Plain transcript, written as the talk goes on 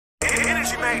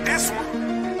Energy made this one.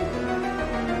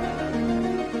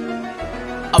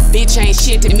 A bitch ain't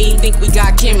shit to me, think we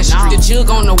got chemistry. The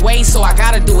jug on the way, so I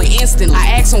gotta do it instantly.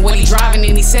 I asked him what he driving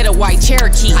and he said a white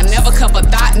Cherokee. I never cup a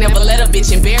thought, never let a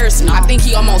bitch embarrass me. I think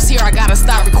he almost here, I gotta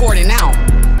stop recording now.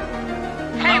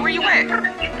 Hey, where you at?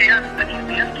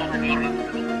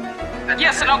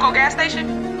 Yeah, Sunoco gas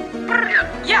station?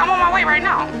 Yeah, I'm on my way right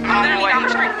now. I'm literally down the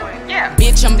street. Yeah.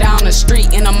 Bitch, I'm down the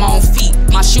street and I'm on feet.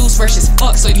 My shoes fresh as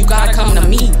fuck, so you gotta come to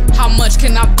me. How much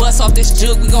can I bust off this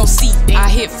jug? We gon' see. I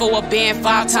hit for a band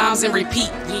 5 times and repeat.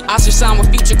 I should sign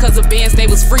with Future cause the bands, they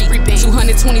was free.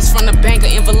 220s from the bank,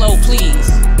 an envelope,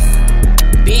 please.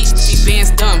 Bitch, these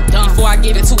bands dumb. Before I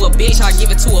give it to a bitch, I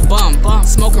give it to a bum.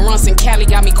 Smoking runs in Cali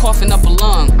got me coughing up a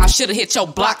lung. I should've hit your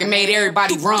block and made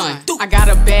everybody run. I got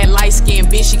a bad light-skinned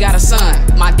bitch, she got a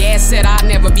son. My dad said I'd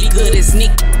never be good as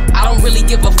Nick. I don't really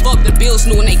give a fuck, the bills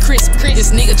new and they crisp.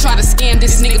 This nigga try to scam,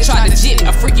 this nigga try to jit me.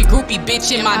 A freaky groupie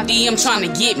bitch in my DM trying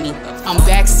to get me. I'm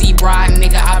backseat riding,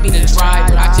 nigga, I be the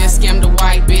driver. I just scammed a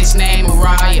white bitch named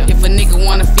Mariah. If a nigga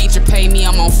wanna feature, pay me,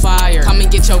 I'm on fire. Come and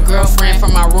get your girlfriend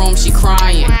from my room, she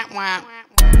crying.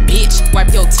 Bitch,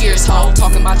 wipe your tears, ho.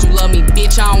 Talking about you love me,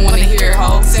 bitch, I don't wanna hear it,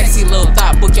 ho. Sexy little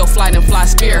thought, book your flight and fly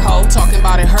Spirit, ho. Talking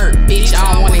about it hurt, bitch,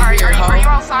 I don't wanna hear it, ho. Are you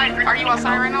outside? Are you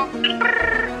outside right now?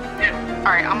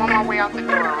 Alright, I'm on my way out the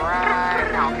door right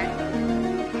now, okay?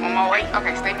 I'm on my way?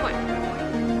 Okay, stay put.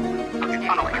 Okay,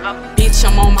 on the way. Bitch,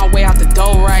 I'm on my way out the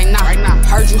door right now.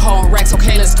 Heard you holding racks,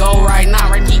 okay, let's go right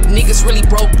now. Niggas really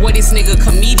broke, boy, this nigga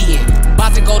comedian.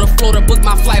 About to go to Florida, book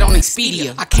my flight on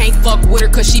Expedia. I can't fuck with her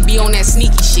cause she be on that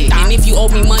sneaky shit. And if you owe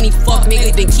me money, fuck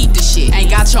nigga, then keep the shit.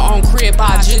 Ain't got your own crib,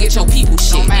 buy a jug, get your people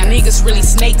shit. And niggas really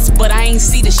snakes, but I ain't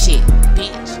see the shit.